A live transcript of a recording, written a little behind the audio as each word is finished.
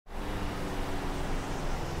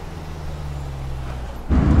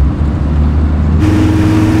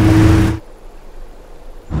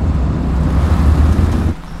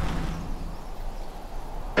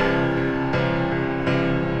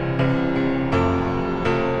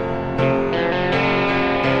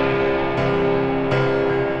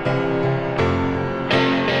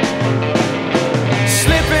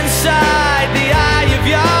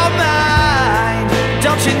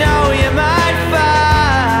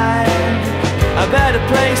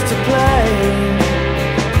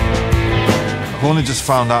only just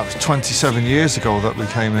found out 27 years ago that we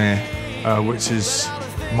came here, which is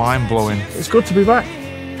mind-blowing. It's good to be back.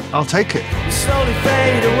 I'll take it. You slowly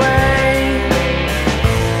fade away.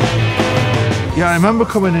 Yeah, I remember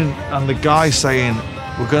coming in and the guy saying,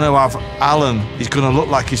 we're going to have Alan, he's going to look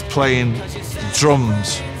like he's playing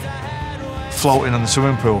drums floating in the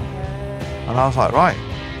swimming pool. And I was like, right.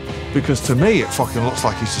 Because to me, it fucking looks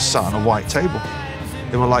like he's just sat on a white table.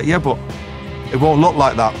 They were like, yeah, but it won't look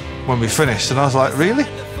like that when we finished. And I was like, really?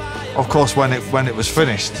 Of course, when it was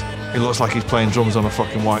finished, it looks like he's playing drums on a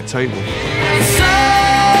fucking white table. So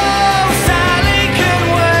Sally can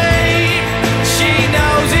wait. She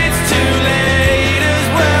knows it's too late as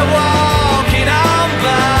we're walking on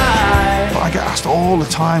by. But I get asked all the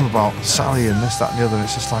time about Sally and this, that, and the other. And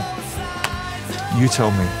it's just like, you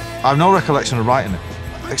tell me. I have no recollection of writing it,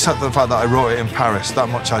 except the fact that I wrote it in Paris. That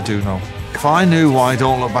much I do know. If I knew why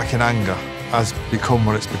Don't Look Back in Anger has become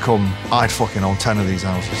what it's become, I'd fucking own 10 of these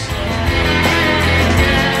houses.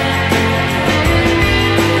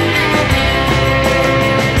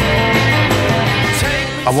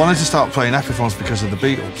 I wanted to start playing Epiphones because of the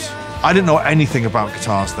Beatles. I didn't know anything about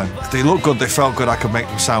guitars then. They looked good, they felt good, I could make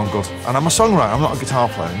them sound good. And I'm a songwriter, I'm not a guitar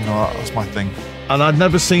player, you know, that's my thing. And I'd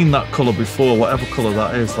never seen that colour before, whatever colour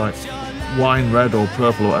that is, like wine red or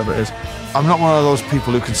purple or whatever it is. I'm not one of those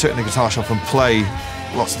people who can sit in a guitar shop and play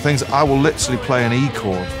lots of things. I will literally play an E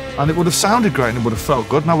chord and it would have sounded great and it would have felt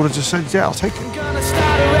good and I would have just said, yeah, I'll take it. I'm gonna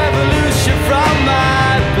start a revolution from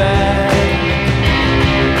my bed.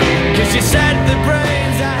 'Cause you said the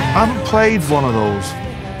brains I haven't played one of those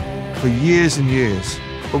for years and years.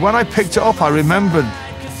 But when I picked it up, I remembered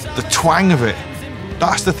the twang of it.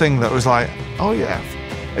 That's the thing that was like, oh yeah,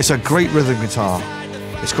 it's a great rhythm guitar.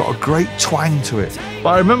 It's got a great twang to it. But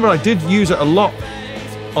I remember I did use it a lot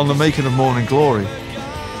on the making of Morning Glory.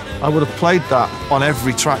 I would have played that on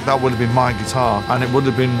every track. That would have been my guitar, and it would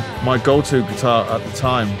have been my go-to guitar at the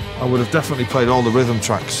time. I would have definitely played all the rhythm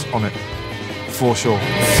tracks on it, for sure.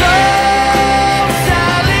 So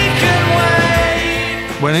Sally can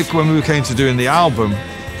wait. When we came to doing the album,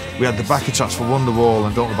 we had the backing tracks for Wonderwall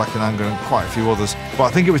and Don't Look Back in Anger and quite a few others. But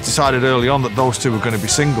I think it was decided early on that those two were going to be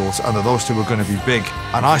singles and that those two were going to be big.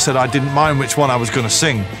 And I said I didn't mind which one I was going to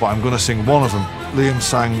sing, but I'm going to sing one of them. Liam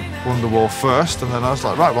sang Wonderwall first, and then I was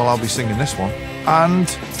like, right, well, I'll be singing this one. And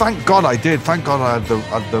thank God I did. Thank God I had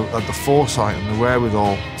the foresight and the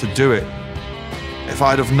wherewithal to do it. If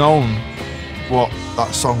I'd have known what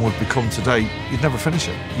that song would become today, you'd never finish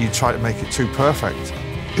it. You'd try to make it too perfect.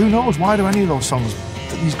 Who knows? Why do any of those songs,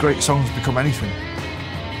 these great songs, become anything?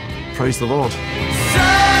 Praise the Lord. So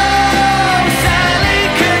Sally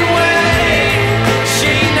can wait.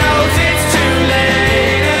 She knows it's too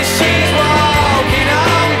late as she's walking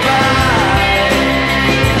on by.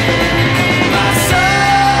 My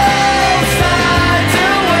soul slides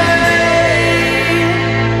away.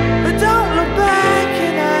 But don't look back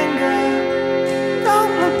in anger.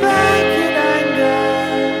 Don't look back in anger.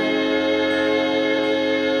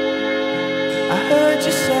 I heard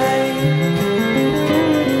you say